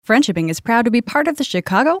Friendshipping is proud to be part of the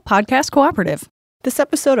Chicago Podcast Cooperative. This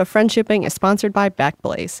episode of Friendshipping is sponsored by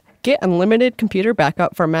Backblaze. Get unlimited computer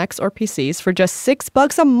backup for Macs or PCs for just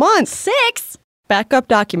 $6 a month. 6? Backup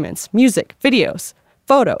documents, music, videos,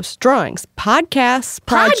 photos, drawings, podcasts,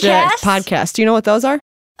 projects. Podcasts. Do you know what those are?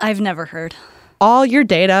 I've never heard. All your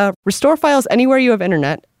data, restore files anywhere you have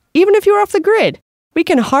internet, even if you're off the grid. We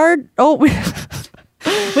can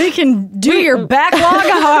We can do your backlog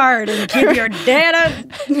hard and keep your data.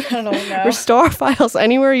 I don't know. Restore files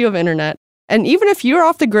anywhere you have internet. And even if you're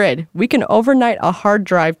off the grid, we can overnight a hard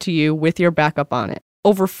drive to you with your backup on it.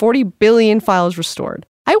 Over 40 billion files restored.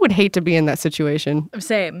 I would hate to be in that situation.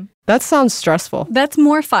 Same. That sounds stressful. That's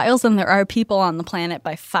more files than there are people on the planet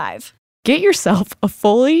by 5. Get yourself a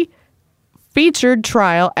fully featured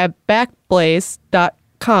trial at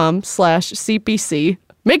backblaze.com/CPC.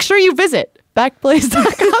 Make sure you visit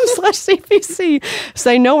backblaze.com/CPC.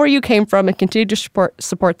 So I know where you came from and continue to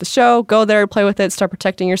support the show. Go there, play with it, start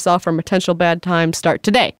protecting yourself from potential bad times. Start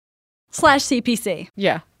today. /CPC.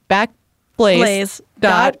 Yeah.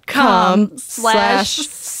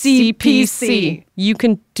 Backblaze.com/CPC. You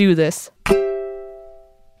can do this.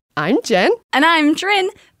 I'm Jen. And I'm Trin.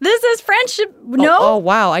 This is Friendship. Oh,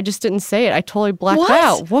 wow. I just didn't say it. I totally blacked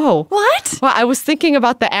out. Whoa. What? Well, I was thinking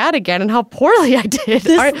about the ad again and how poorly I did.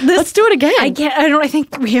 All right, let's do it again. I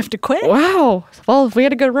think we have to quit. Wow. Well, we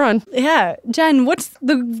had a good run. Yeah. Jen, what's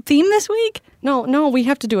the theme this week? No, we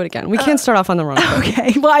have to do it again. We can't start off on the wrong foot.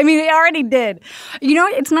 Okay. Well, I mean, they already did. You know,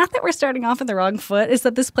 it's not that we're starting off on the wrong foot. It's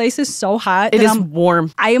that this place is so hot. It is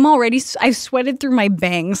warm. I've sweated through my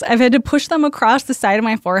bangs. I've had to push them across the side of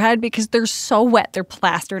my forehead because they're so wet. They're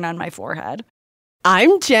plastered on my forehead.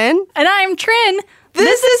 I'm Jen. And I'm Trin.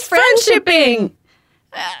 This is Friendshipping.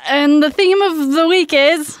 And the theme of the week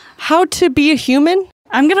is... How to be a human?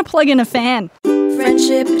 I'm going to plug in a fan.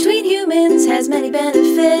 Friendship between humans has many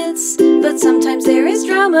benefits, but sometimes there is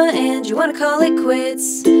drama and you want to call it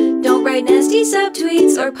quits. Don't write nasty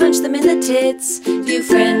subtweets or punch them in the tits. View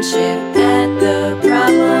friendship at the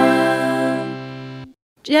problem.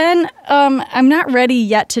 Jen, I'm not ready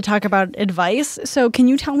yet to talk about advice, so can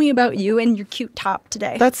you tell me about you and your cute top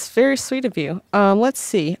today? That's very sweet of you. Let's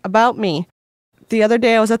see. About me. The other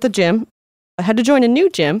day I was at the gym. I had to join a new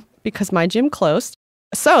gym because my gym closed.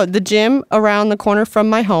 So the gym around the corner from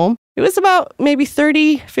my home, it was about maybe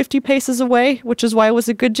 30, 50 paces away, which is why it was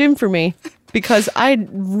a good gym for me. Because I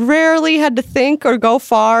rarely had to think or go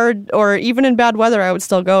far, or even in bad weather, I would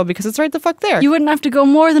still go because it's right the fuck there. You wouldn't have to go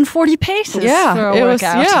more than 40 paces for a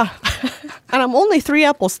workout. Yeah. And I'm only 3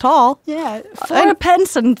 apples tall. Yeah, 4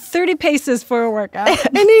 pence and 30 paces for a workout.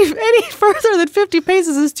 Any further than 50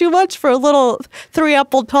 paces is too much for a little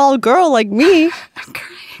 3-apple tall girl like me. I'm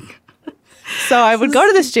crying. So I would go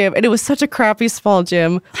to this gym, and it was such a crappy small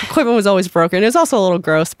gym. Equipment was always broken. It was also a little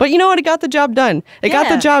gross. But you know what? It got the job done. It got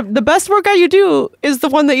the job. The best workout you do is the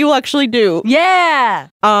one that you'll actually do. Yeah.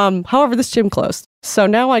 However, this gym closed. So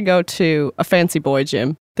now I go to a fancy boy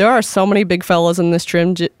gym. There are so many big fellas in this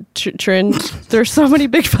Trin. There's so many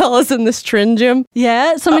big fellas in this Trin gym.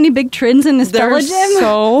 Yeah, so many big Trins in this fella gym. There's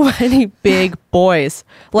so many big boys.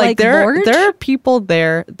 Like there are people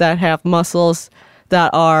there that have muscles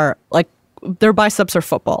that are like, their biceps are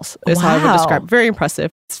footballs, is how I would describe it. Very impressive.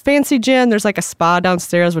 It's fancy gym. There's like a spa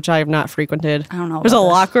downstairs, which I have not frequented. I don't know. There's a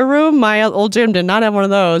locker room. My old gym did not have one of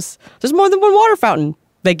those. There's more than one water fountain.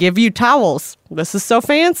 They give you towels. This is so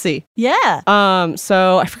fancy. Yeah.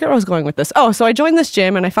 So I forget where I was going with this. Oh, so I joined this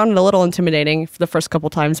gym and I found it a little intimidating for the first couple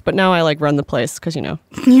times, but now I like run the place because, you know.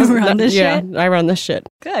 You run this shit? Yeah, I run this shit.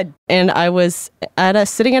 Good. And I was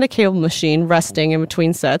sitting at a cable machine, resting in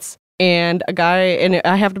between sets. And a guy, and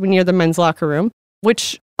I have to be near the men's locker room,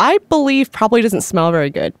 which I believe probably doesn't smell very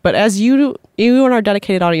good. But as you and our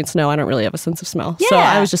dedicated audience know, I don't really have a sense of smell. Yeah. So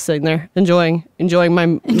I was just sitting there enjoying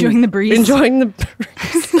the breeze. Enjoying the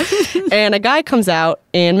breeze. And a guy comes out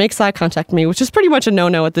and makes eye contact with me, which is pretty much a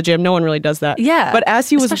no-no at the gym. No one really does that. Yeah. But as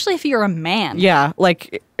he was, especially if you're a man. Yeah.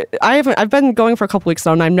 Like I've been going for a couple weeks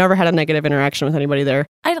now, and I've never had a negative interaction with anybody there.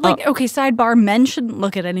 Okay, sidebar, men shouldn't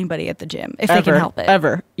look at anybody at the gym if they can help it.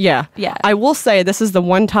 Ever. Yeah. Yeah. I will say this is the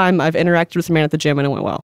one time I've interacted with a man at the gym and it went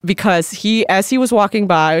well. Because as he was walking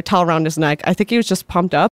by, a towel around his neck, I think he was just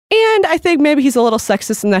pumped up. And I think maybe he's a little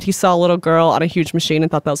sexist in that he saw a little girl on a huge machine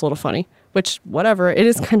and thought that was a little funny. Which, whatever, it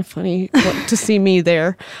is kind of funny to see me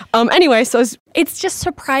there. Anyway, so it's just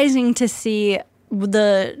surprising to see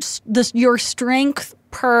your strength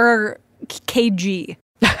per kg.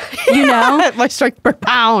 You know? My strength per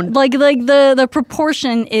pound. Like the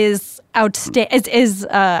proportion is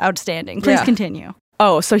outstanding. Please continue.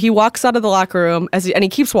 Oh, so he walks out of the locker room and he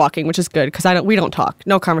keeps walking, which is good because we don't talk.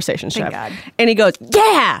 No conversation, Thank Chef. God. And he goes,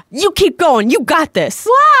 yeah, you keep going. You got this.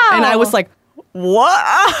 Wow. And I was like, what?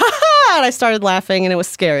 And I started laughing and it was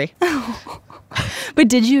scary. But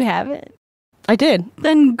did you have it? I did.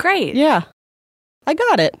 Then great. Yeah. I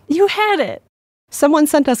got it. You had it. Someone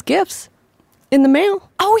sent us gifts in the mail.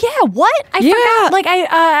 Oh, yeah. What? I forgot. Like,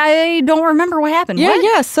 I don't remember what happened. Yeah, What?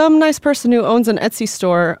 yeah. Some nice person who owns an Etsy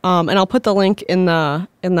store, and I'll put the link in our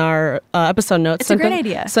episode notes. It's a great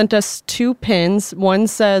idea. Sent us 2 pins. One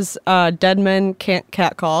says "Dead men can't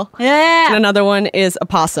catcall," Yeah. and another one is a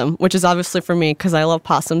possum, which is obviously for me because I love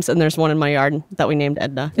possums. And there's one in my yard that we named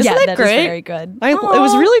Edna. Isn't that that great? is very good. It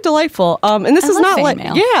was really delightful. And this is love not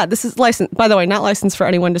fan mail. this is licensed. By the way, not licensed for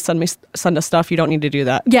anyone to send us stuff. You don't need to do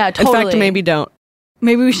that. Yeah, In totally. fact, maybe don't.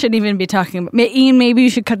 Maybe we shouldn't even be talking about Ian, maybe you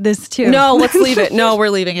should cut this too. No, let's leave it. No, we're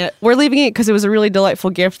leaving it. We're leaving it because it was a really delightful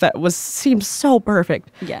gift that seemed so perfect.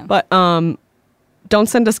 Yeah. But don't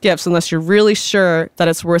send us gifts unless you're really sure that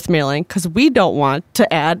it's worth mailing because we don't want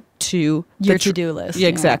to add to Your to-do list. Yeah,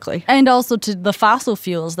 exactly. And also to the fossil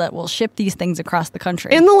fuels that will ship these things across the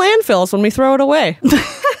country. In the landfills when we throw it away.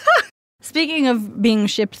 Speaking of being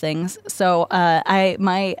shipped things, so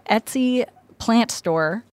my Etsy plant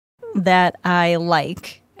store that I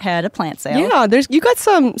like had a plant sale. Yeah, you got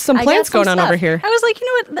some I got plants some going on stuff. over here. I was like, you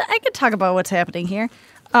know what? I could talk about what's happening here.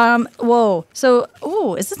 Whoa. So,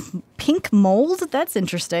 is this pink mold? That's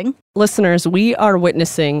interesting. Listeners, we are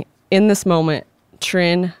witnessing in this moment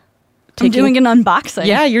Trin I'm doing an unboxing.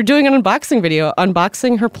 Yeah, you're doing an unboxing video,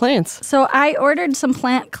 unboxing her plants. So I ordered some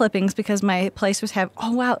plant clippings because my place was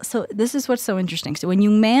oh wow, so this is what's so interesting. So when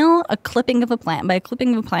you mail a clipping of a plant, by a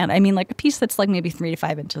clipping of a plant, I mean like a piece that's like maybe 3 to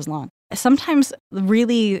 5 inches long. Sometimes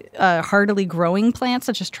really hardily growing plants,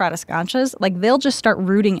 such as Tradescantias, like they'll just start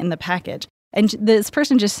rooting in the package. And this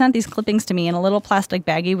person just sent these clippings to me in a little plastic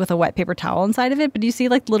baggie with a wet paper towel inside of it. But do you see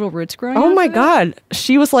like little roots growing? Oh out my of it? God.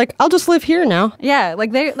 She was like, I'll just live here now. Yeah,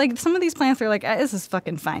 like some of these plants are like, this is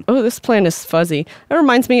fucking fine. Oh, this plant is fuzzy. It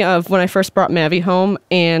reminds me of when I first brought Mavi home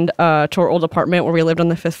and to our old apartment where we lived on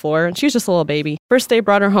the 5th floor. And she was just a little baby. First day,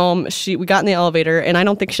 brought her home. We got in the elevator, and I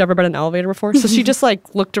don't think she'd ever been in an elevator before. So she just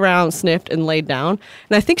like looked around, sniffed, and laid down.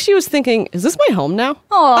 And I think she was thinking, is this my home now?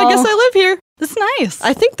 Aw. I guess I live here. That's nice.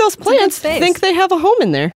 I think those a good plants space. think they have a home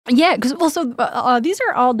in there. Yeah, because these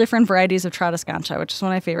are all different varieties of Tradescantia, which is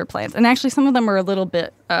one of my favorite plants. And actually, some of them are a little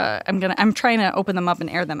bit. I'm trying to open them up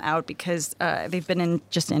and air them out because they've been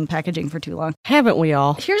in packaging for too long. Haven't we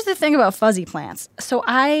all? Here's the thing about fuzzy plants. So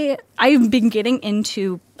I've been getting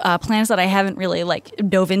into plants that I haven't really like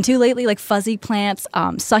dove into lately, like fuzzy plants,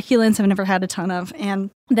 succulents. I've never had a ton of.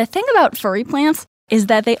 And the thing about furry plants is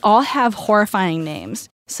that they all have horrifying names,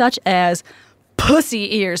 such as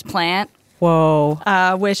pussy ears plant,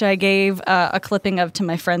 Whoa. which I gave a clipping of to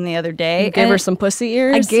my friend the other day. You gave her some pussy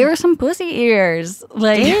ears? I gave her some pussy ears.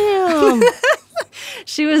 Like, Damn.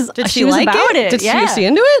 she was. Did she was like about it? it. Was she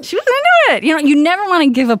into it? She was into it. You know, you never want to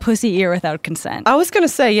give a pussy ear without consent. I was going to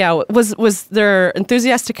say, yeah. Was there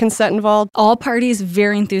enthusiastic consent involved? All parties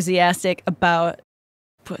very enthusiastic about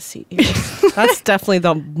Pussy ears. That's definitely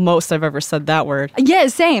the most I've ever said that word. Yeah,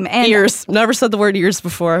 same. And Ears. Never said the word ears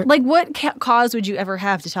before. like, what cause would you ever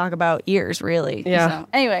have to talk about ears, really? Yeah. So,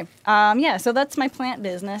 anyway, so that's my plant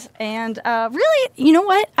business. And really, you know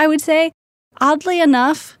what? I would say, oddly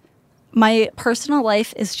enough, my personal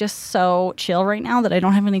life is just so chill right now that I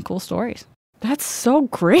don't have any cool stories. That's so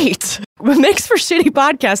great. It makes for shitty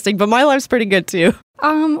podcasting, but my life's pretty good too.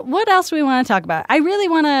 What else do we want to talk about? I really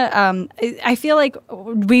want to. I feel like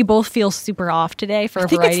we both feel super off today for a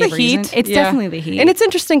variety of reasons. It's Yeah. definitely the heat, And it's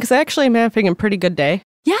interesting because I actually am having a pretty good day.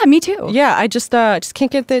 yeah, me too. Yeah, I just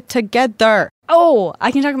can't get it together. Oh,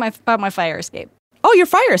 I can talk about my fire escape. Oh, your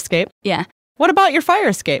fire escape. Yeah. What about your fire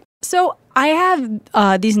escape? So I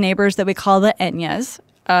have these neighbors that we call the Enyas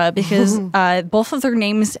because both of their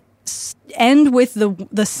names end with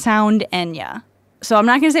the sound Enya. So I'm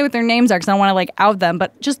not going to say what their names are because I don't want to like out them,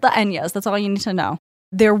 but just the Enyas. That's all you need to know.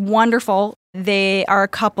 They're wonderful. They are a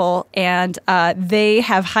couple, and they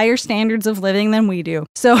have higher standards of living than we do.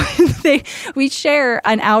 So we share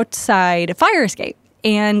an outside fire escape.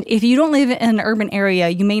 And if you don't live in an urban area,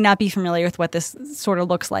 you may not be familiar with what this sort of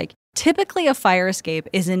looks like. Typically, a fire escape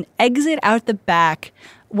is an exit out the back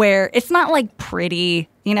where it's not like pretty,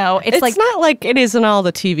 you know, it's like not like it is in all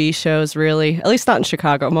the TV shows, really. At least not in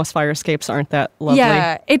Chicago. Most fire escapes aren't that lovely.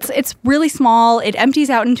 yeah, it's really small. It empties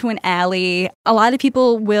out into an alley. A lot of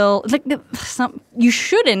people will you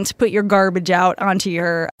shouldn't put your garbage out onto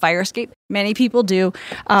your fire escape. Many people do.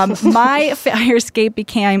 My fire escape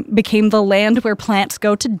became the land where plants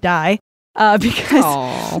go to die.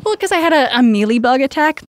 because I had a mealybug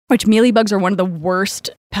attack, which mealybugs are one of the worst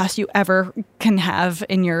pests you ever can have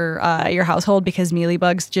in your household because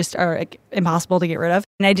mealybugs just are like, impossible to get rid of.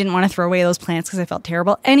 And I didn't want to throw away those plants because I felt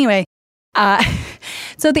terrible. Anyway,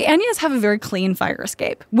 so the Enyas have a very clean fire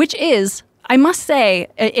escape, which is, I must say,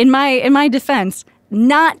 in my defense,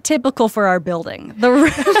 not typical for our building.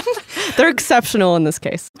 They're exceptional in this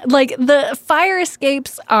case. Like the fire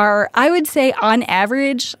escapes are, I would say on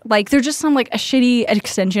average, like they're just some like a shitty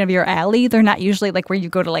extension of your alley. They're not usually like where you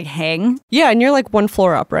go to like hang. Yeah, and you're like one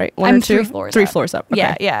floor up, right? One I'm or two? 3 floors Three up. floors up. Okay.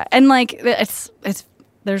 Yeah, yeah. And like it's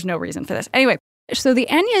there's no reason for this. Anyway, so the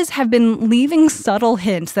Enyas have been leaving subtle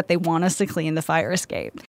hints that they want us to clean the fire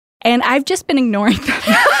escape. And I've just been ignoring them.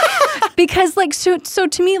 Because like so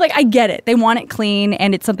to me, like I get it. They want it clean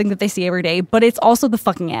and it's something that they see every day, but it's also the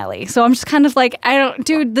fucking alley. So I'm just kind of like,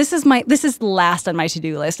 this is last on my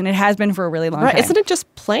to-do list and it has been for a really long time. Isn't it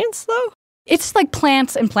just plants though? It's like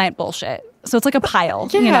plants and plant bullshit. So it's like a pile,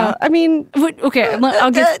 Yeah, you know? I mean, Okay,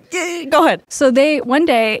 I'll get... go ahead. So one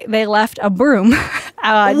day they left a broom.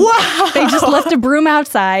 Wow. They just left a broom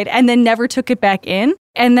outside and then never took it back in.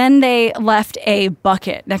 And then they left a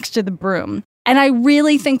bucket next to the broom. And I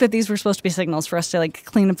really think that these were supposed to be signals for us to like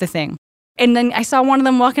clean up the thing. And then I saw one of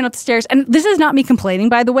them walking up the stairs. And this is not me complaining,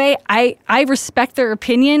 by the way. I respect their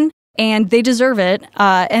opinion and they deserve it.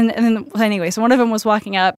 And then anyway, so one of them was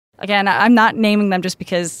walking up. Again, I'm not naming them just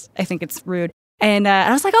because I think it's rude. And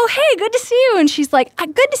I was like, oh, hey, good to see you. And she's like,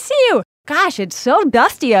 good to see you. Gosh, it's so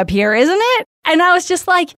dusty up here, isn't it? And I was just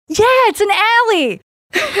like, yeah, it's an alley.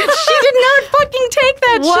 She did not fucking take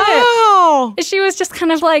that Wow. shit. She was just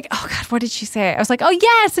kind of like, oh, God, what did she say? I was like, oh,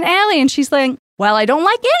 yeah, it's an alley. And she's like, well, I don't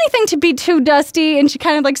like anything to be too dusty. And she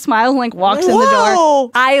kind of like smiles and like walks in the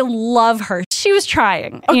door. I love her. She was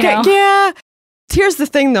trying. Okay, you know? yeah. Here's the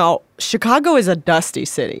thing, though. Chicago is a dusty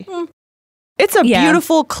city. It's a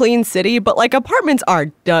beautiful, clean city, but like apartments are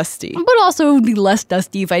dusty. But also it would be less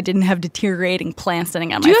dusty if I didn't have deteriorating plants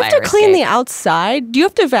sitting on my fire escape. Do you have to clean the outside? Do you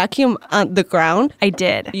have to vacuum the ground? I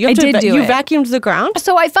did. You vacuumed the ground?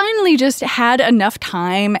 So I finally just had enough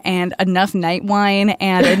time and enough night wine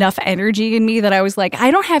and enough energy in me that I was like,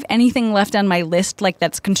 I don't have anything left on my list like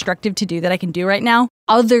that's constructive to do that I can do right now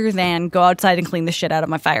other than go outside and clean the shit out of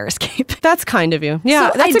my fire escape. That's kind of you.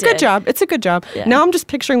 Yeah, So that's I a good did. job. It's a good job. Yeah. Now I'm just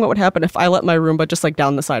picturing what would happen if I let my Roomba just like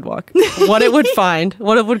down the sidewalk. What it would find,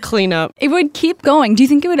 what it would clean up. It would keep going. Do you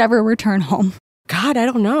think it would ever return home? God, I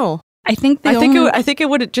don't know. I think I think it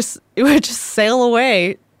would just sail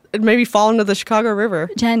away and maybe fall into the Chicago River.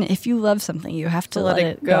 Jen, if you love something, you have to Let let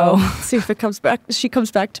it go. See if it comes back. She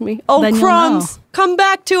comes back to me. Oh, Then you'll Crumbs, come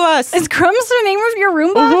back to us. Is Crumbs the name of your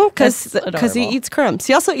Roomba? Because That's he adorable. eats crumbs.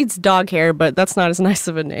 He also eats dog hair, but that's not as nice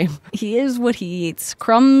of a name. He is what he eats.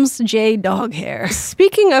 Crumbs J dog hair.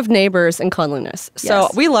 Speaking of neighbors and cleanliness, so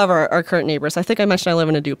Yes. we love our current neighbors. I think I mentioned I live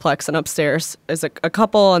in a duplex, and upstairs is a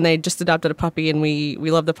couple, and they just adopted a puppy, and we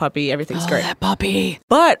love the puppy. Everything's great. That puppy.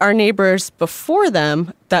 But our neighbors before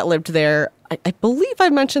them that lived there, I believe I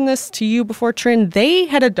mentioned this to you before, Trin, they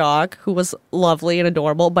had a dog who was lovely and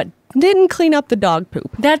adorable, but didn't clean up the dog poop.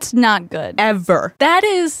 That's not good. Ever. That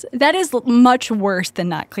is much worse than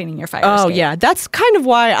not cleaning your fire Oh, escape. yeah. That's kind of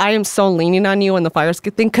why I am so lenient on you on the fire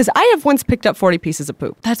escape thing, because I have once picked up 40 pieces of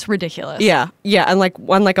poop. That's ridiculous. Yeah, yeah. And like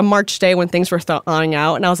on like a March day when things were thawing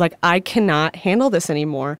out, and I was like, I cannot handle this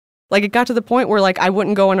anymore. Like it got to the point where like I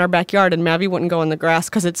wouldn't go in our backyard and Mavi wouldn't go in the grass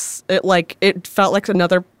because it felt like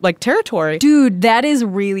another like territory. Dude, that is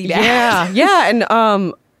really bad. Yeah,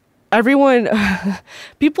 and everyone,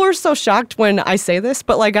 people are so shocked when I say this,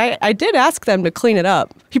 but like I did ask them to clean it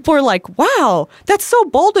up. People are like, "Wow, that's so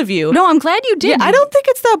bold of you." No, I'm glad you did. Yeah, I don't think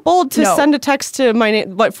it's that bold to No. send a text to my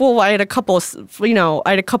name. But I had a couple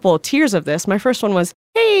of tiers of this. My first one was,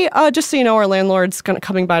 "Hey, just so you know, our landlord's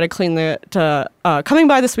coming by to clean coming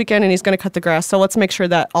by this weekend, and he's going to cut the grass. So let's make sure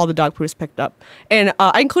that all the dog poo is picked up." And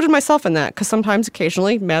I included myself in that because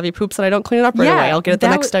occasionally, Mavi poops and I don't clean it up right away. I'll get it the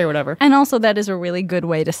next day or whatever. And also, that is a really good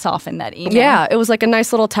way to soften that email. Yeah, it was like a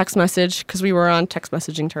nice little text message because we were on text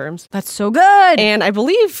messaging terms. That's so good. And I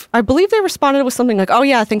believe they responded with something like, "Oh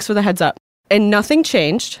yeah, thanks for the heads up." And nothing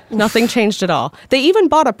changed. Nothing changed at all. They even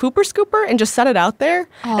bought a pooper scooper and just set it out there.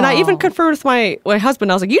 And I even confirmed with my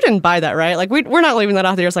husband. I was like, "You didn't buy that, right? Like we're not leaving that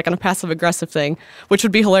out there as like on a passive aggressive thing," which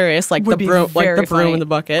would be hilarious, like Would the be broom, very funny. in the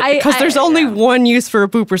bucket, I- because there's only one use for a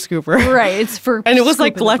pooper scooper. right, it's for And it was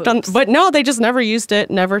like scooping the left on, poops. but no, they just never used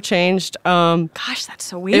it, never changed. Gosh, that's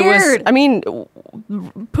so weird. It was, I mean,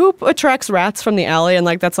 poop attracts rats from the alley, and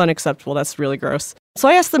like that's unacceptable. That's really gross. So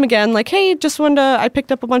I asked them again, like, hey, I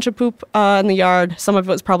picked up a bunch of poop in the yard. Some of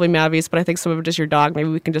it was probably Mavi's, but I think some of it is your dog. Maybe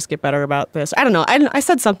we can just get better about this. I don't know. I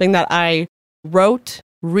said something that I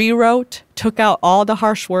rewrote, took out all the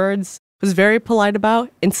harsh words, was very polite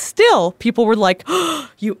about, and still people were like, oh,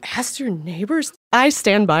 you asked your neighbors? I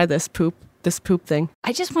stand by this poop thing.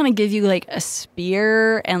 I just want to give you like a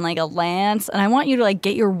spear and like a lance, and I want you to like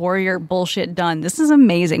get your warrior bullshit done. This is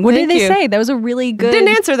amazing. What did they say? That was a really good...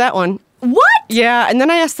 Didn't answer that one. What? Yeah, and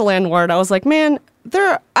then I asked the landlord, I was like, man,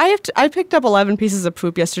 I picked up 11 pieces of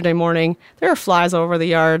poop yesterday morning. There are flies all over the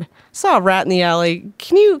yard. Saw a rat in the alley.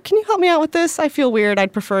 Can you help me out with this? I feel weird.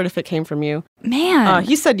 I'd prefer it if it came from you. Man.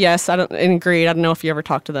 He said yes. And agreed. I don't know if you ever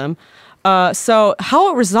talked to them. So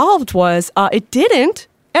how it resolved was it didn't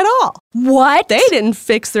at all. What? They didn't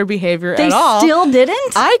fix their behavior at all. They still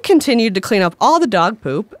didn't? I continued to clean up all the dog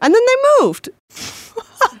poop, and then they moved.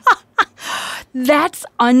 That's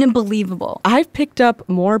unbelievable. I've picked up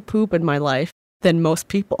more poop in my life than most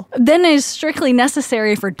people. Then is strictly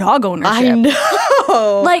necessary for dog ownership. I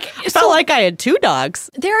know. Like, I felt like I had 2 dogs.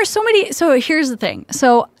 There are so many. So here's the thing.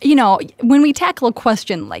 So, when we tackle a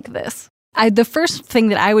question like this, the first thing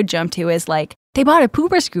that I would jump to is like, they bought a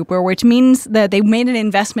pooper scooper, which means that they made an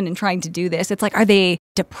investment in trying to do this. It's like, are they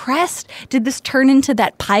depressed? Did this turn into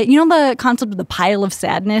that pile? You know the concept of the pile of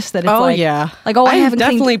sadness? That it's yeah. Like, I haven't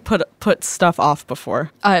definitely put stuff off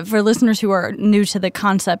before. For listeners who are new to the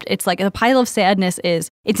concept, it's like a pile of sadness is,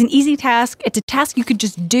 it's an easy task. It's a task you could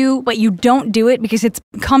just do, but you don't do it because it's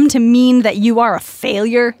come to mean that you are a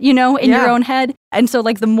failure, in your own head. And so,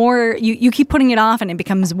 like, the more you keep putting it off and it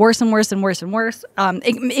becomes worse and worse and worse and worse,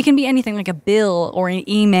 it can be anything like a bill or an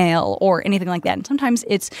email or anything like that. And sometimes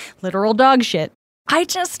it's literal dog shit. I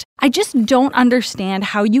just don't understand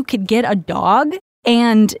how you could get a dog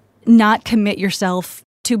and not commit yourself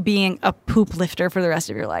to being a poop lifter for the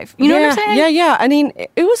rest of your life. You know what I'm saying? Yeah. I mean,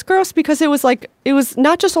 it was gross because it was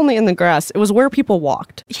not just only in the grass, it was where people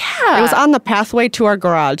walked. Yeah. It was on the pathway to our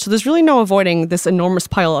garage. So there's really no avoiding this enormous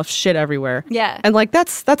pile of shit everywhere. Yeah. And like,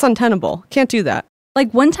 that's untenable. Can't do that.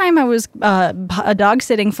 Like one time I was a dog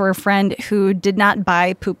sitting for a friend who did not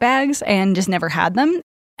buy poop bags and just never had them.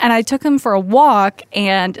 And I took him for a walk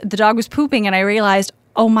and the dog was pooping and I realized,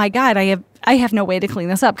 oh my God, I have no way to clean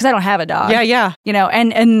this up because I don't have a dog. Yeah.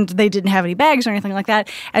 And they didn't have any bags or anything like that.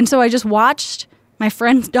 And so I just watched my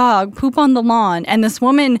friend's dog poop on the lawn, and this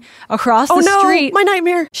woman across the street. My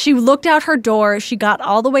nightmare. She looked out her door. She got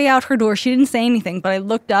all the way out her door. She didn't say anything, but I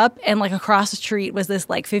looked up, and like across the street was this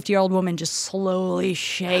like 50-year-old woman just slowly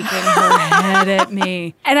shaking her head at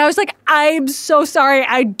me. And I was like, I'm so sorry.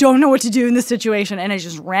 I don't know what to do in this situation. And I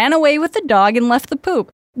just ran away with the dog and left the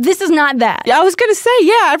poop. This is not that. Yeah, I was going to say,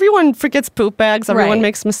 everyone forgets poop bags. Everyone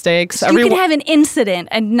makes mistakes. So you can have an incident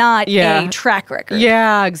and not a track record.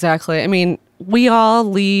 Yeah, exactly. I mean, we all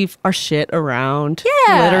leave our shit around,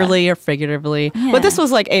 literally or figuratively. Yeah. But this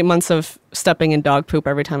was like 8 months of stepping in dog poop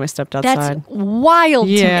every time I stepped outside. That's wild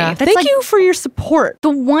to me. That's Thank you for your support.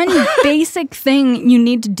 The one basic thing you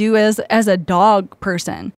need to do as a dog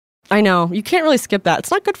person. I know. You can't really skip that.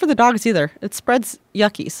 It's not good for the dogs either. It spreads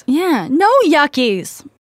yuckies. Yeah. No yuckies.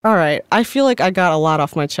 All right. I feel like I got a lot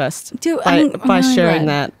off my chest by sharing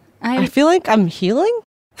that. I feel like I'm healing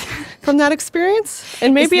from that experience.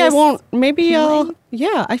 And maybe I won't. Maybe healing?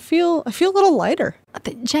 I feel a little lighter.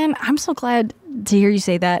 Jen, I'm so glad to hear you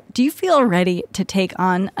say that. Do you feel ready to take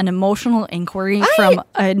on an emotional inquiry from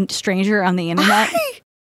a stranger on the internet?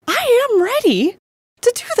 I am ready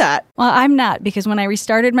to do that. Well, I'm not, because when I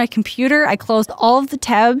restarted my computer, I closed all of the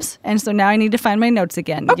tabs, and so now I need to find my notes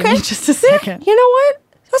again. Okay. Give me just a second. You know what?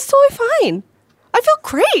 That's totally fine. I feel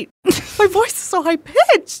great. My voice is so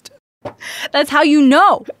high-pitched. That's how you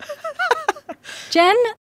know. Jen,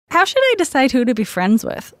 how should I decide who to be friends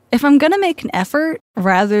with? If I'm going to make an effort,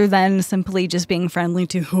 rather than simply just being friendly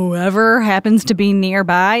to whoever happens to be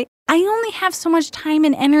nearby, I only have so much time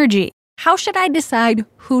and energy. How should I decide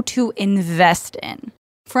who to invest in?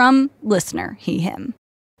 From listener, he, him.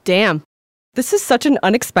 Damn. This is such an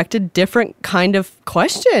unexpected, different kind of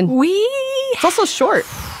question. It's also short.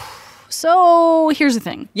 So here's the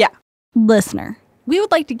thing. Yeah. Listener, we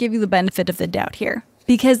would like to give you the benefit of the doubt here,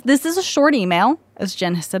 because this is a short email. As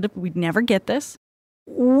Jen has said, we'd never get this.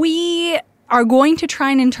 We are going to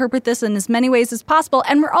try and interpret this in as many ways as possible,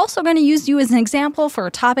 and we're also going to use you as an example for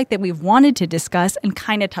a topic that we've wanted to discuss and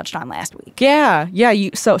kind of touched on last week. Yeah.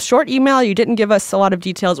 So short email, you didn't give us a lot of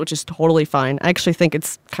details, which is totally fine. I actually think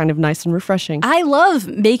it's kind of nice and refreshing. I love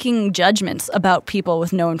making judgments about people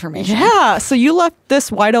with no information. Yeah, so you left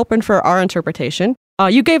this wide open for our interpretation.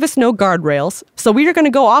 You gave us no guardrails, so we are going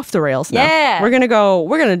to go off the rails now. Yeah. We're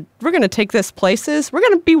going to take this places. We're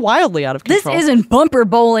going to be wildly out of control. This isn't bumper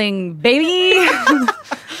bowling, baby.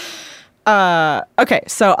 Okay,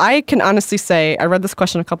 so I can honestly say I read this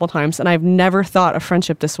question a couple times, and I've never thought of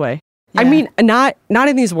friendship this way. I Yeah. mean, not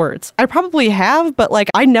in these words. I probably have, but like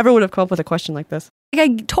I never would have come up with a question like this. Like,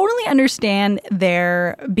 I totally understand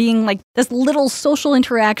there being like this little social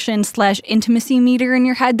interaction / intimacy meter in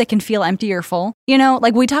your head that can feel empty or full. You know,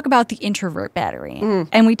 like we talk about the introvert battery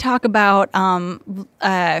and we talk about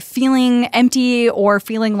feeling empty or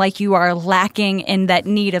feeling like you are lacking in that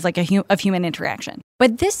need of like of human interaction.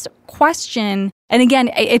 But this question, and again,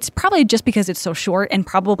 it's probably just because it's so short and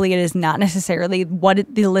probably it is not necessarily what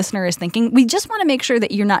the listener is thinking. We just want to make sure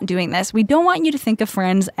that you're not doing this. We don't want you to think of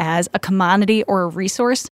friends as a commodity or a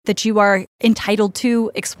resource that you are entitled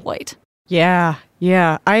to exploit. Yeah.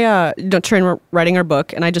 I Trin, writing our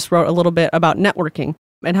book, and I just wrote a little bit about networking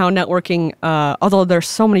and how networking, although there's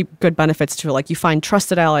so many good benefits to it, like you find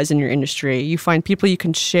trusted allies in your industry, you find people you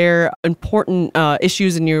can share important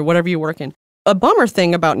issues in your whatever you work in. A bummer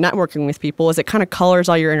thing about networking with people is it kind of colors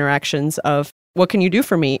all your interactions of what can you do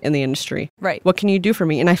for me in the industry? Right. What can you do for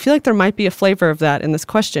me? And I feel like there might be a flavor of that in this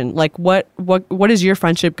question. Like what is your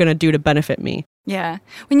friendship going to do to benefit me? Yeah.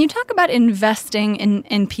 When you talk about investing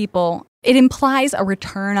in people, it implies a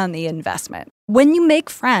return on the investment. When you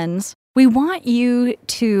make friends, we want you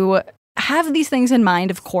to have these things in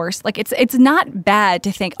mind, of course. Like it's not bad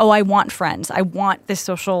to think, oh, I want friends. I want this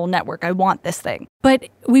social network. I want this thing. But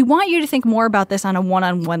we want you to think more about this on a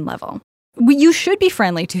one-on-one level. You should be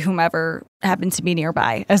friendly to whomever happens to be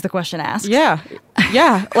nearby, as the question asks. Yeah.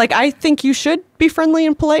 Like I think you should be friendly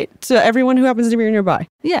and polite to everyone who happens to be nearby.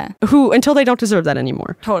 Yeah. Who until they don't deserve that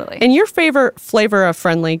anymore. Totally. And your favorite flavor of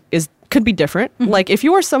friendly could be different. Mm-hmm. Like if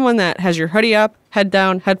you are someone that has your hoodie up, head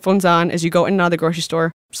down, headphones on as you go in and out of the grocery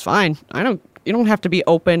store, it's fine. You don't have to be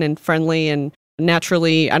open and friendly and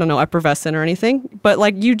naturally, I don't know, effervescent or anything. But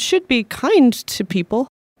like you should be kind to people.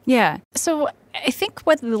 Yeah. So I think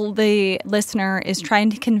what the listener is trying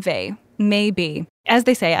to convey may be, as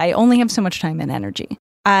they say, I only have so much time and energy.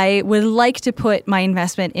 I would like to put my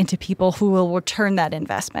investment into people who will return that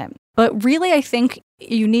investment. But really, I think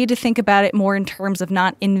you need to think about it more in terms of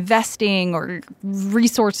not investing or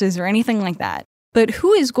resources or anything like that, but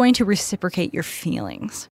who is going to reciprocate your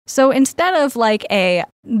feelings. So instead of like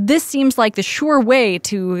this seems like the sure way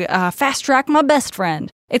to fast track my best friend,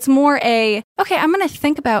 it's more okay, I'm going to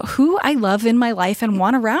think about who I love in my life and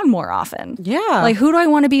want around more often. Yeah. Like, who do I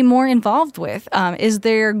want to be more involved with? Is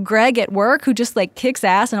there Greg at work who just like kicks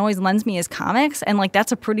ass and always lends me his comics? And like,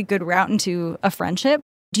 that's a pretty good route into a friendship.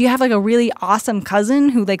 Do you have like a really awesome cousin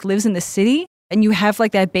who like lives in the city and you have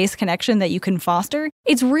like that base connection that you can foster?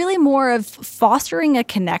 It's really more of fostering a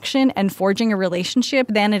connection and forging a relationship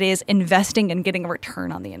than it is investing and getting a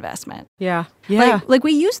return on the investment. Yeah. Like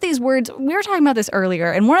we use these words, we were talking about this earlier,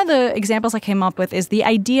 and one of the examples I came up with is the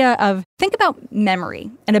idea of, think about memory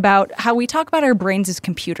and about how we talk about our brains as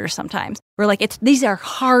computers sometimes. We're like, these are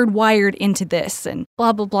hardwired into this and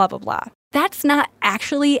blah, blah, blah, blah, blah. That's not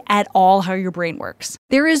actually at all how your brain works.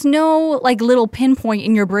 There is no like little pinpoint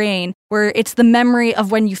in your brain where it's the memory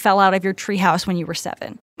of when you fell out of your treehouse when you were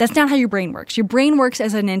 7. That's not how your brain works. Your brain works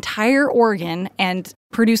as an entire organ and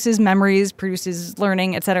produces memories, produces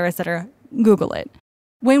learning, et cetera, et cetera. Google it.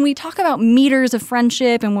 When we talk about meters of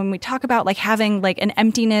friendship and when we talk about like having like an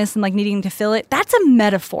emptiness and like needing to fill it, that's a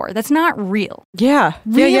metaphor. That's not real. Yeah.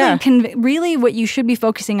 Really what you should be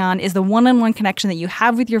focusing on is the one-on-one connection that you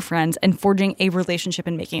have with your friends and forging a relationship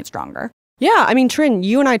and making it stronger. Yeah. I mean, Trin,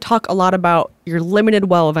 you and I talk a lot about your limited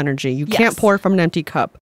well of energy. You can't pour from an empty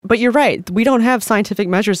cup. But you're right. We don't have scientific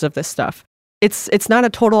measures of this stuff. It's not a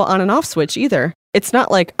total on and off switch either. It's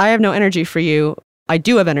not like I have no energy for you. I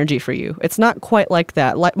do have energy for you. It's not quite like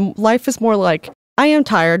that. Life is more like, I am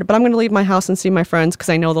tired, but I'm going to leave my house and see my friends because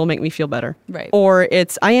I know they'll make me feel better. Right. Or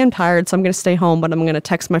it's, I am tired, so I'm going to stay home, but I'm going to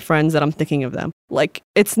text my friends that I'm thinking of them. Like,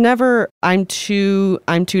 it's never, I'm too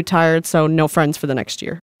tired, so no friends for the next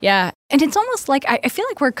year. Yeah. And it's almost like, I feel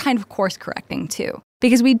like we're kind of course correcting too.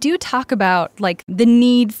 Because we do talk about like the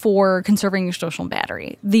need for conserving your social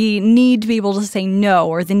battery, the need to be able to say no,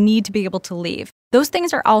 or the need to be able to leave. Those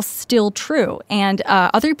things are all still true. And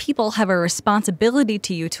other people have a responsibility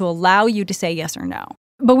to you to allow you to say yes or no.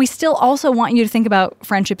 But we still also want you to think about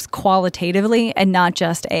friendships qualitatively and not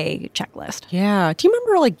just a checklist. Yeah. Do you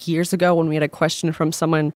remember like years ago when we had a question from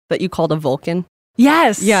someone that you called a Vulcan?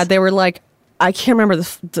 Yes. Yeah. They were like, I can't remember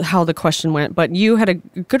how the question went, but you had a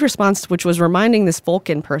good response, which was reminding this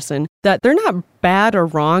Vulcan person that they're not bad or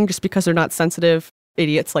wrong just because they're not sensitive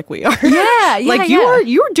idiots like we are. Yeah, yeah, like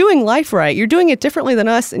you're doing life right. You're doing it differently than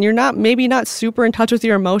us, and you're maybe not super in touch with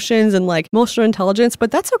your emotions and like emotional intelligence,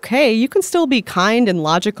 but that's okay. You can still be kind and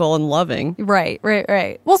logical and loving. Right.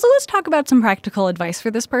 Well, so let's talk about some practical advice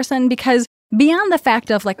for this person, because beyond the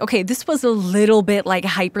fact of like, okay, this was a little bit like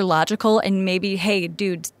hyper logical, and maybe, hey,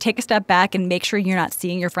 dude, take a step back and make sure you're not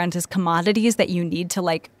seeing your friends as commodities that you need to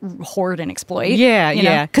like hoard and exploit.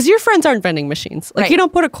 Yeah. Because your friends aren't vending machines. Like, you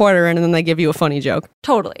don't put a quarter in and then they give you a funny joke.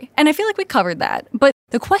 Totally. And I feel like we covered that. But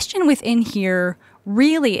the question within here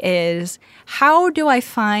really is, how do I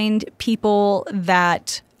find people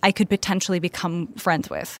that I could potentially become friends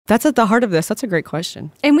with? That's at the heart of this. That's a great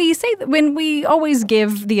question. And we say that when we always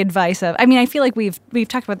give the advice of, I mean, I feel like we've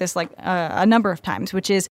talked about this like a number of times, which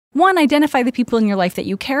is, one, identify the people in your life that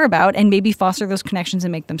you care about and maybe foster those connections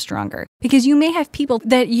and make them stronger. Because you may have people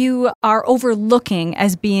that you are overlooking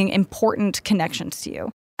as being important connections to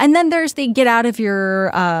you. And then there's the get out of your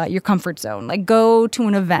comfort zone, like go to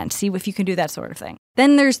an event, see if you can do that sort of thing.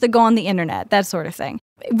 Then there's the go on the internet, that sort of thing.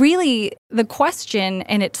 Really, the question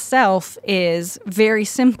in itself is very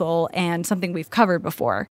simple and something we've covered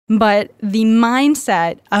before. But the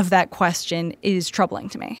mindset of that question is troubling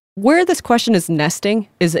to me. Where this question is nesting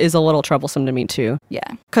is a little troublesome to me too. Yeah.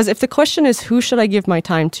 Because if the question is, who should I give my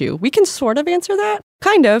time to? We can sort of answer that.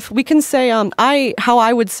 Kind of. We can say, how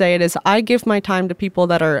I would say it is, I give my time to people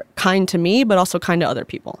that are kind to me, but also kind to other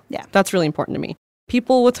people. Yeah. That's really important to me.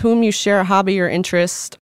 People with whom you share a hobby or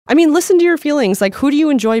interest. I mean, listen to your feelings. Like, who do you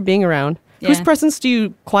enjoy being around? Yeah. Whose presence do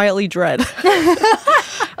you quietly dread?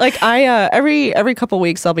 Like, every couple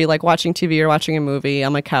weeks, I'll be like watching TV or watching a movie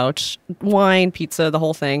on my couch, wine, pizza, the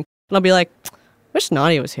whole thing. And I'll be like, wish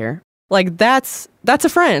Nadia was here. Like, that's a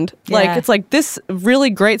friend. Yeah. Like, it's like this really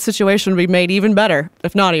great situation would be made even better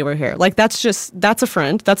if Nadia were here. Like, that's a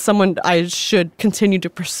friend. That's someone I should continue to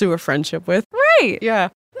pursue a friendship with. Right. Yeah.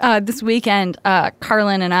 This weekend,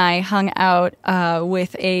 Carlin and I hung out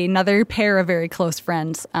with another pair of very close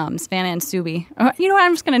friends, Savannah and Subi. You know what?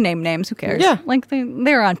 I'm just going to name names. Who cares? Yeah. Like,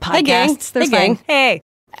 they're on podcasts. Hey, gang. They're hey, fine. gang. Hey.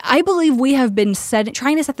 I believe we have been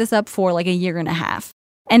trying to set this up for like a year and a half.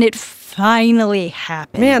 And it finally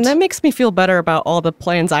happened. Man, that makes me feel better about all the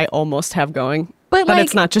plans I almost have going. But like,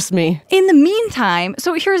 it's not just me. In the meantime,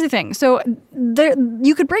 so here's the thing. So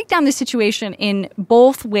you could break down the situation in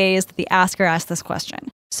both ways that the asker asked this question.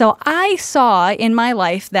 So I saw in my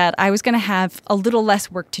life that I was going to have a little less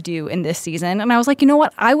work to do in this season. And I was like, you know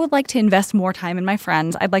what? I would like to invest more time in my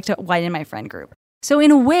friends. I'd like to widen my friend group. So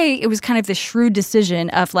in a way, it was kind of the shrewd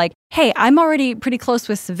decision of like, hey, I'm already pretty close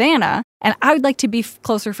with Savannah, and I would like to be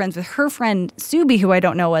closer friends with her friend Subi, who I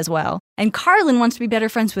don't know as well. And Carlin wants to be better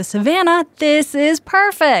friends with Savannah. This is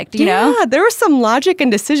perfect, you know? Yeah, there was some logic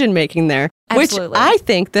and decision making there, Absolutely. Which I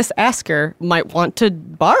think this asker might want to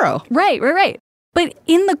borrow. Right. But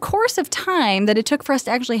in the course of time that it took for us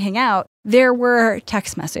to actually hang out, there were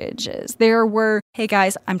text messages. There were, hey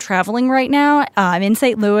guys, I'm traveling right now. I'm in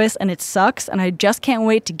St. Louis and it sucks. And I just can't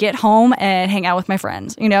wait to get home and hang out with my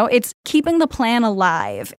friends. You know, it's keeping the plan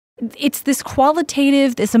alive. It's this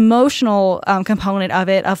qualitative, this emotional component of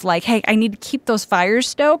it of like, hey, I need to keep those fires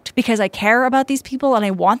stoked because I care about these people and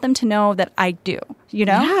I want them to know that I do, you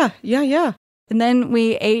know? Yeah. And then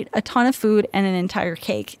we ate a ton of food and an entire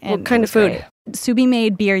cake. And what kind of food? Great. Subi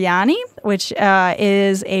made biryani, which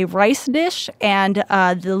is a rice dish, and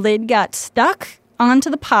the lid got stuck onto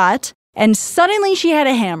the pot, and suddenly she had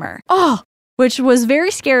a hammer. Oh, which was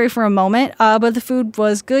very scary for a moment, but the food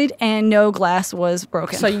was good, and no glass was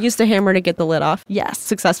broken. So you used a hammer to get the lid off? Yes.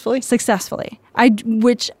 Successfully?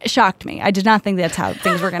 Which shocked me. I did not think that's how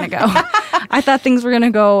things were going to go. I thought things were going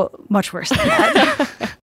to go much worse than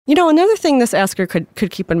that. You know, another thing this asker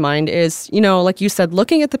could keep in mind is, you know, like you said,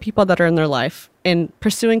 looking at the people that are in their life and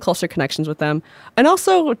pursuing closer connections with them. And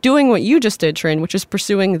also doing what you just did, Trin, which is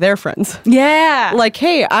pursuing their friends. Yeah. Like,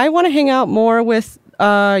 hey, I want to hang out more with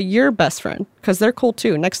your best friend because they're cool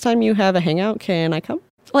too. Next time you have a hangout, can I come?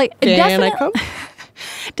 Like, can I come?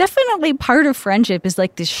 Definitely part of friendship is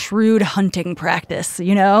like this shrewd hunting practice,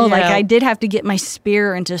 you know? Yeah. Like I did have to get my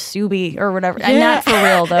spear into Subi or whatever. Yeah. And not for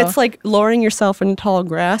real, though. It's like lowering yourself in tall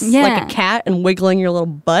grass like a cat and wiggling your little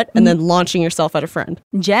butt and then launching yourself at a friend.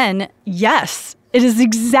 Jen, yes. It is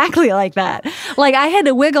exactly like that. Like I had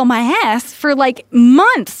to wiggle my ass for like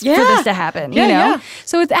months for this to happen, you know? Yeah.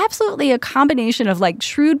 So it's absolutely a combination of like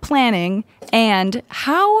shrewd planning and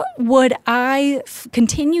how would I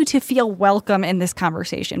continue to feel welcome in this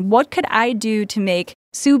conversation? What could I do to make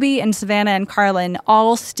Subi and Savannah and Carlin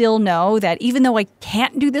all still know that even though I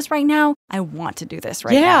can't do this right now, I want to do this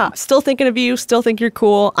right now? Yeah, still thinking of you, still think you're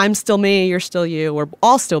cool. I'm still me, you're still you. We're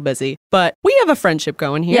all still busy, but we have a friendship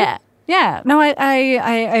going here. Yeah. Yeah, no, I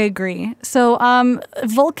agree. So,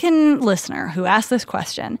 Vulcan listener who asked this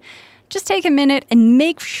question, just take a minute and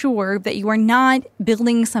make sure that you are not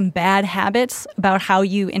building some bad habits about how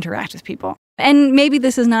you interact with people. And maybe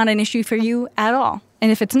this is not an issue for you at all.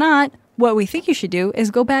 And if it's not, what we think you should do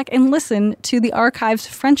is go back and listen to the archives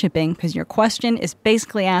of Friendshipping, because your question is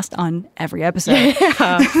basically asked on every episode.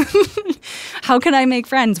 Yeah. How can I make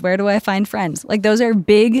friends? Where do I find friends? Like, those are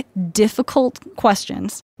big, difficult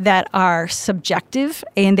questions that are subjective,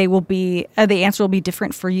 and they will be the answer will be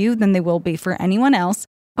different for you than they will be for anyone else.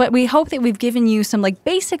 But we hope that we've given you some like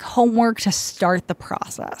basic homework to start the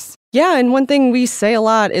process. Yeah, and one thing we say a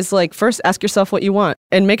lot is like, first ask yourself what you want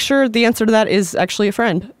and make sure the answer to that is actually a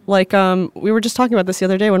friend. Like we were just talking about this the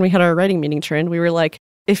other day when we had our writing meeting, Trin. We were like,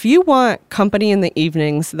 if you want company in the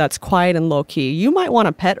evenings that's quiet and low key, you might want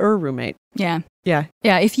a pet or a roommate. Yeah. Yeah.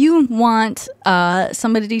 Yeah, if you want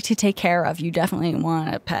somebody to take care of, you definitely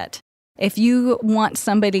want a pet. If you want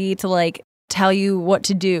somebody to like tell you what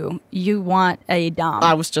to do, you want a dom.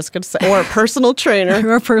 I was just going to say, or a personal trainer.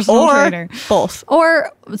 Or a personal trainer. Both.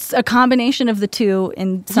 Or a combination of the two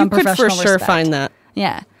in some professional You could for sure respect. find that.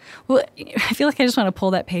 Yeah. Well, I feel like I just want to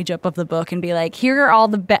pull that page up of the book and be like, here are all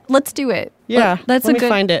the let's do it. Yeah. That's Let a me good.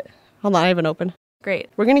 find it. Hold on, I have it open. Great.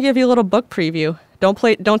 We're going to give you a little book preview.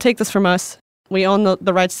 Don't take this from us. We own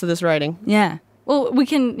the rights to this writing. Yeah. Well, we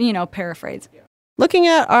can, paraphrase. Looking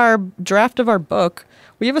at our draft of our book,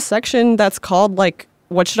 we have a section that's called, like,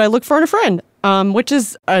 what should I look for in a friend? Which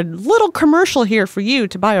is a little commercial here for you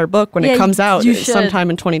to buy our book when it comes out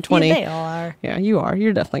sometime in 2020. Yeah, they all are. Yeah, you are.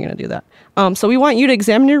 You're definitely going to do that. So we want you to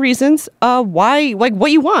examine your reasons, why, like,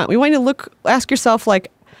 what you want. We want you to ask yourself,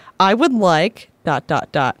 like, I would like ...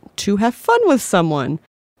 to have fun with someone.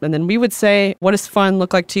 And then we would say, what does fun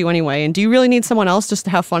look like to you anyway? And do you really need someone else just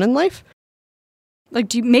to have fun in life? Like,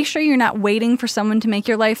 do you make sure you're not waiting for someone to make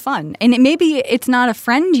your life fun? And maybe it's not a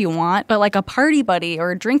friend you want, but like a party buddy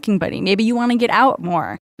or a drinking buddy. Maybe you want to get out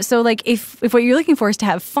more. So like if what you're looking for is to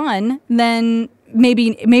have fun, then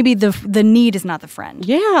maybe the need is not the friend.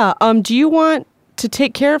 Yeah. Do you want to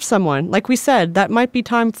take care of someone? Like we said, that might be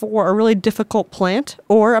time for a really difficult plant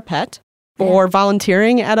or a pet. Or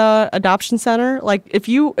volunteering at a adoption center. Like if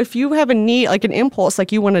you have a need, like an impulse,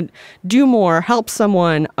 like you want to do more, help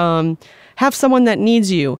someone, have someone that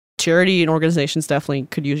needs you. Charity and organizations definitely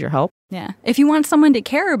could use your help. Yeah. If you want someone to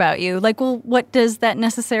care about you, like, well, what does that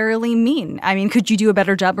necessarily mean? I mean, could you do a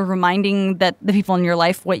better job of reminding the people in your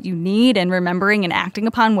life what you need and remembering and acting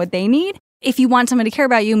upon what they need? If you want someone to care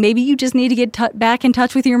about you, maybe you just need to get back in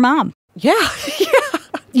touch with your mom. Yeah.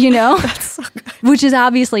 That's so good. Which is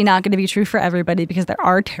obviously not going to be true for everybody because there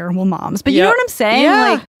are terrible moms. But you know what I'm saying?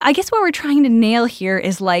 Yeah. Like, I guess what we're trying to nail here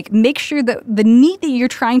is like, make sure that the need that you're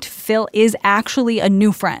trying to fill is actually a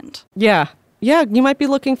new friend. Yeah. Yeah, you might be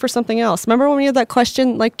looking for something else. Remember when we had that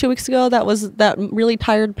question like 2 weeks ago? That was that really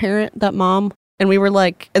tired parent, that mom. And we were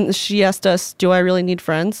like, and she asked us, do I really need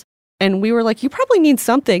friends? And we were like, you probably need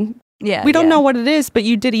something. Yeah. We don't know what it is, but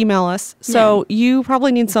you did email us. So you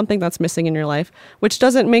probably need something that's missing in your life, which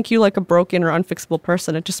doesn't make you like a broken or unfixable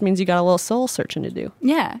person. It just means you got a little soul searching to do.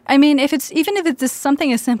 Yeah. I mean, even if it's just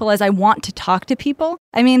something as simple as I want to talk to people,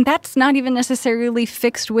 I mean, that's not even necessarily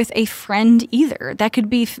fixed with a friend either. That could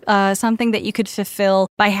be something that you could fulfill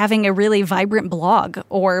by having a really vibrant blog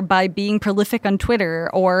or by being prolific on Twitter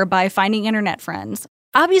or by finding internet friends.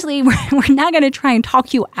 Obviously, we're not going to try and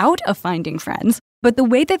talk you out of finding friends. But the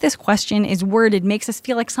way that this question is worded makes us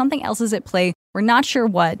feel like something else is at play. We're not sure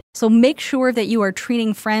what. So make sure that you are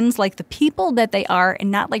treating friends like the people that they are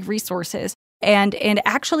and not like resources. And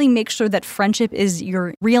actually make sure that friendship is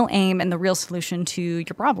your real aim and the real solution to your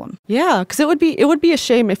problem. Yeah, because it would be a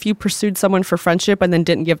shame if you pursued someone for friendship and then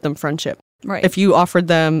didn't give them friendship. Right. If you offered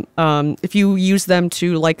them, if you used them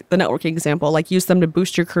to, like the networking example, like use them to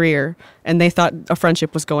boost your career and they thought a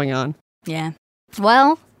friendship was going on. Yeah.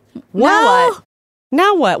 Well, now what?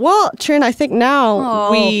 Now what? Well, Trin, I think now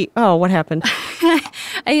what happened?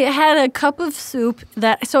 I had a cup of soup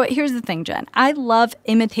so here's the thing, Jen. I love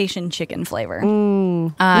imitation chicken flavor.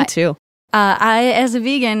 Me too. As a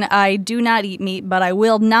vegan, I do not eat meat, but I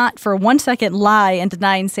will not for 1 second lie and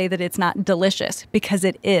deny and say that it's not delicious, because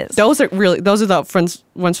it is. Those are the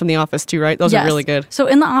ones from The Office too, right? Those are really good. So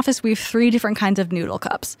in The Office, we have 3 different kinds of noodle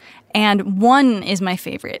cups. And one is my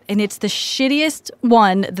favorite. And it's the shittiest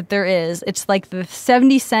one that there is. It's like the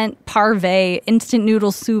 70-cent Parve instant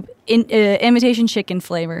noodle soup imitation chicken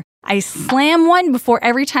flavor. I slam one before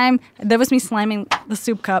every time. That was me slamming the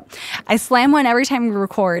soup cup. I slam one every time we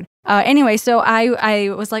record. Anyway, so I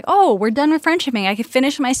was like, oh, we're done with friendshipping. I can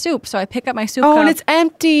finish my soup. So I pick up my soup cup. Oh, and it's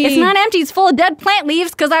empty. It's not empty. It's full of dead plant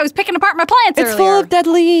leaves because I was picking apart my plants It's earlier. full of dead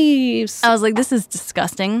leaves. I was like, this is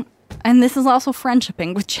disgusting. And this is also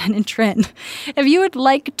friendshipping with Jen and Trin. If you would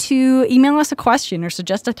like to email us a question or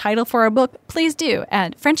suggest a title for our book, please do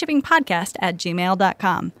at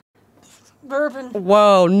friendshippingpodcast@gmail.com. Bourbon.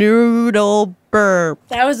 Whoa, noodle burp.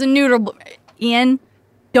 That was a noodle. Ian,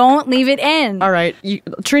 don't leave it in. All right,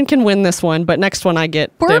 Trin can win this one, but next one I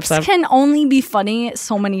get Burps dibs. can only be funny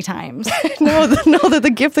so many times. No, they're the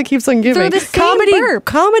gift that keeps on giving. They're the same burp.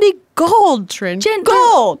 Comedy gold, Trin. Jen,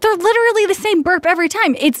 gold. They're literally the same burp every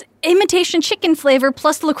time. It's imitation chicken flavor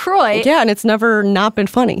plus LaCroix. Yeah, and it's never not been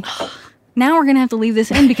funny. Now we're going to have to leave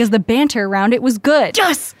this in because the banter around it was good.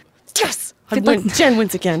 Yes. Jen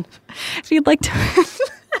wins again. If you'd like to...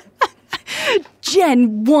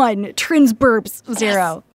 Jen 1, Trin's burps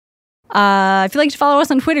 0. If you'd like to follow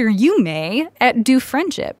us on Twitter, you may at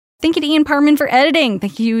DoFriendship. Thank you to Ian Parman for editing.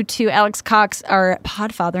 Thank you to Alex Cox, our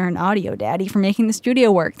podfather and audio daddy, for making the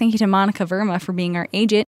studio work. Thank you to Monica Verma for being our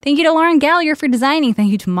agent. Thank you to Lauren Gallier for designing.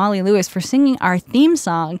 Thank you to Molly Lewis for singing our theme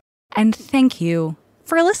song. And thank you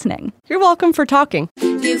for listening. You're welcome for talking.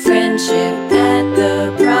 Do friendship at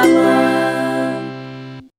the problem.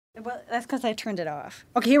 Well, that's because I turned it off.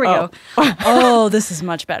 Okay, here we go. Oh, this is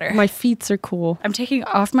much better. My feet are cool. I'm taking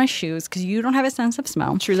off my shoes because you don't have a sense of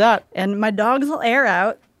smell. True that. And my dogs will air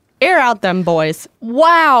out. Air out them boys.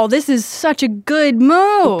 Wow, this is such a good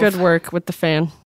move. Good work with the fan.